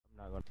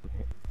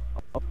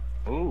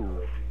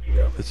Ooh.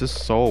 It's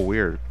just so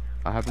weird.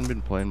 I haven't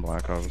been playing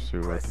Black Ops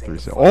 2 at the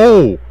 3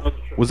 Oh!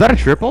 Was that a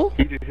triple?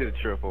 He just hit a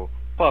triple.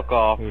 Fuck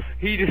off.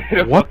 He just hit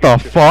a What the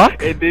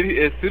fuck? And then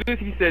as soon as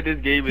he said this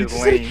game is Did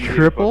you lame, say he hit a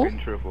triple? fucking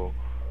triple.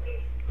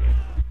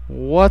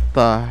 What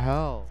the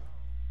hell?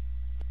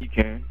 You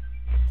can.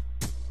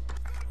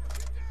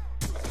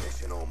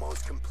 Mission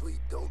almost complete.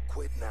 Don't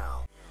quit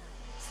now.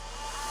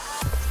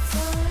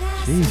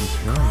 Jesus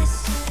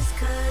Christ.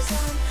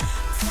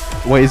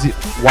 Wait, is he?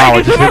 Wow,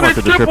 I just hit marked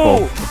the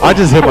triple. I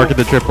just hit marked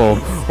the triple.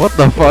 What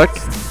the fuck?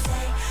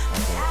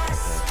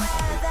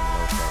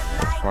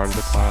 That's part of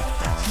the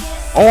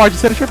class. Oh, I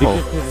just hit a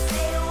triple.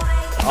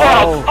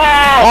 Oh,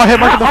 I hit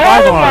marked the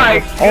 5 on.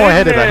 Oh, I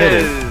hit it.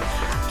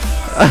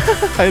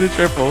 I hit a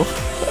triple.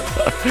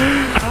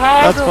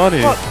 That's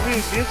funny. Fuck,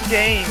 dude, this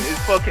game is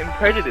fucking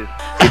prejudiced.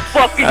 It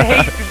fucking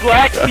hates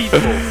black people.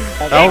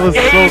 That was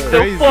so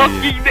crazy. The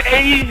fucking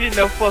Asian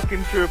a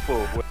fucking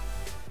triple.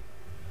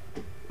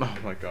 Oh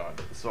my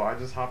god. So I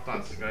just hopped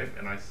on Skype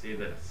and I see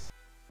this.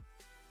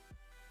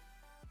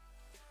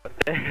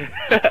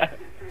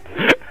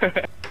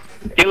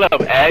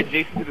 Caleb, add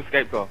Jason to the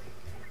Skype call.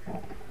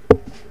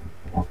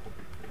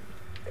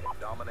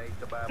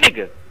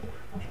 Nigga.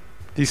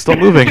 He's still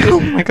moving. Oh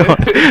my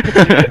god.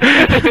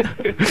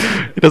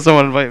 He doesn't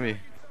want to invite me.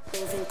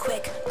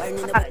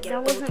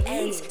 That wasn't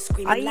me.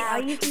 I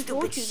even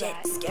told you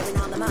that.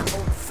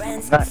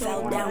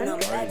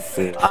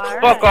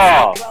 Fuck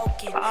off!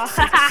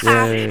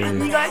 Yay.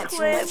 You got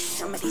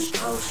clipped.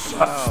 Oh,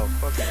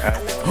 fucking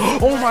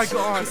asshole. Oh my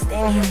god.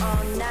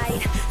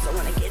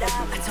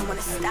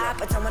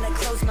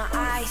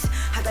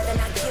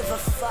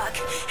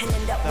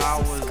 That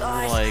was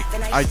like,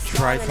 I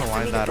tried to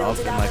line that up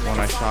and like when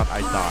I shot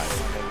I died.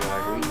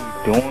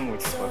 What are you doing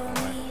with your fucking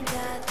life?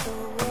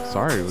 I'm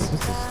sorry, it was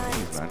just a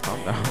sneeze, man. Calm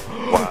down.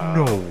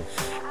 No.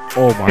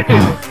 Oh my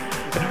god.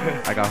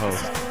 I got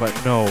host. But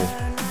no.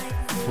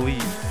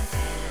 Please.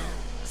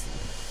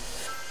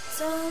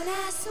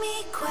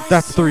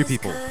 That's 3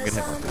 people. I'm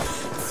gonna hit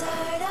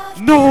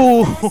one.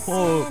 No!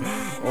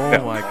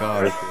 Oh my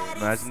god.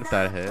 Imagine if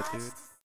that hit, dude.